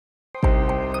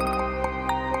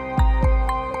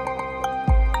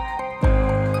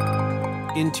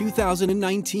In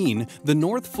 2019, the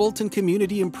North Fulton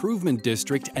Community Improvement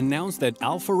District announced that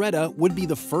Alpharetta would be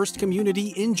the first community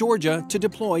in Georgia to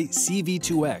deploy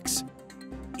C-V2X.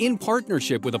 In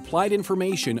partnership with Applied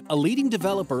Information, a leading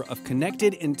developer of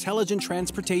connected intelligent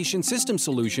transportation system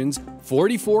solutions,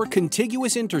 44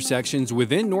 contiguous intersections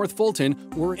within North Fulton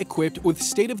were equipped with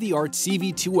state-of-the-art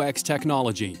C-V2X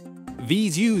technology.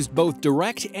 These used both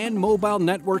direct and mobile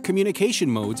network communication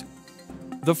modes.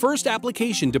 The first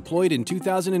application deployed in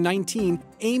 2019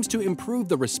 aims to improve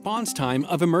the response time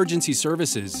of emergency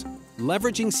services.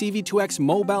 Leveraging C-V2X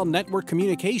mobile network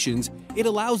communications, it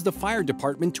allows the fire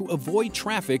department to avoid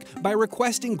traffic by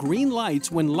requesting green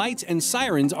lights when lights and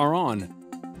sirens are on.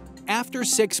 After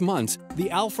 6 months, the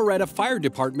Alpharetta Fire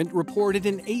Department reported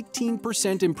an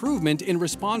 18% improvement in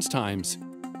response times.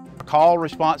 Call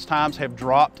response times have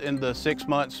dropped in the 6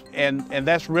 months, and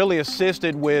that's really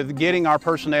assisted with getting our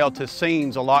personnel to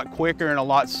scenes a lot quicker and a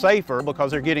lot safer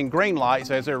because they're getting green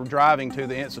lights as they're driving to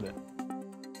the incident.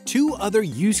 2 other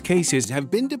use cases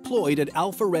have been deployed at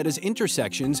Alpharetta's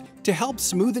intersections to help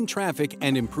smoothen traffic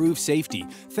and improve safety,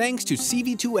 thanks to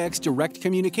C-V2X direct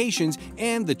communications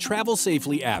and the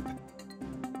TravelSafely app.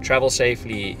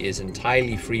 TravelSafely is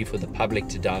entirely free for the public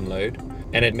to download,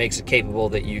 and it makes it capable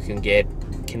that you can get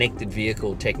connected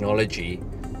vehicle technology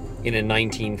in a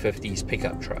 1950s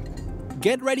pickup truck.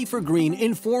 Get Ready for Green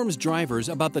informs drivers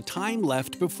about the time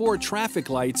left before traffic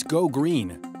lights go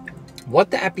green.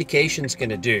 What the application's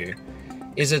going to do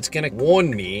is it's going to warn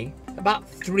me about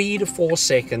 3 to 4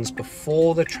 seconds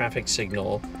before the traffic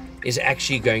signal is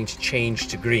actually going to change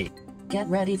to green. Get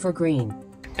ready for green.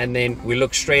 And then we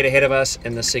look straight ahead of us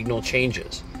and the signal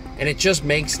changes. And it just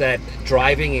makes that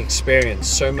driving experience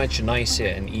so much nicer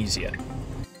and easier.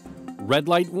 Red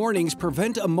light warnings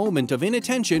prevent a moment of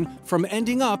inattention from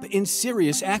ending up in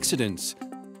serious accidents.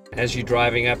 As you're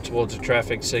driving up towards a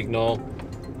traffic signal,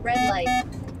 red light.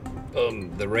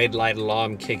 Boom, the red light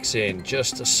alarm kicks in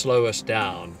just to slow us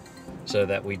down so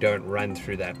that we don't run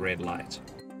through that red light.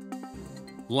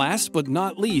 Last but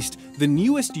not least, the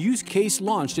newest use case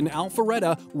launched in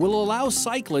Alpharetta will allow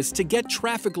cyclists to get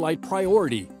traffic light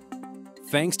priority.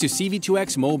 Thanks to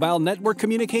C-V2X mobile network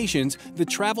communications, the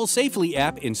TravelSafely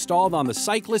app installed on the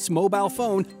cyclist's mobile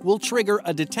phone will trigger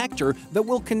a detector that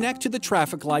will connect to the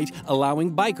traffic light,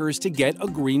 allowing bikers to get a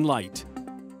green light.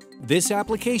 This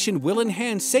application will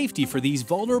enhance safety for these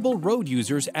vulnerable road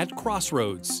users at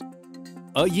crossroads.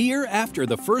 A year after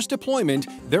the first deployment,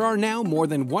 there are now more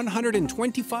than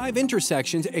 125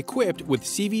 intersections equipped with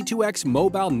C-V2X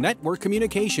mobile network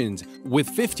communications, with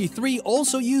 53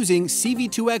 also using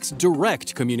C-V2X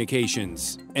direct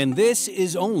communications. And this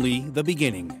is only the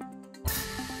beginning.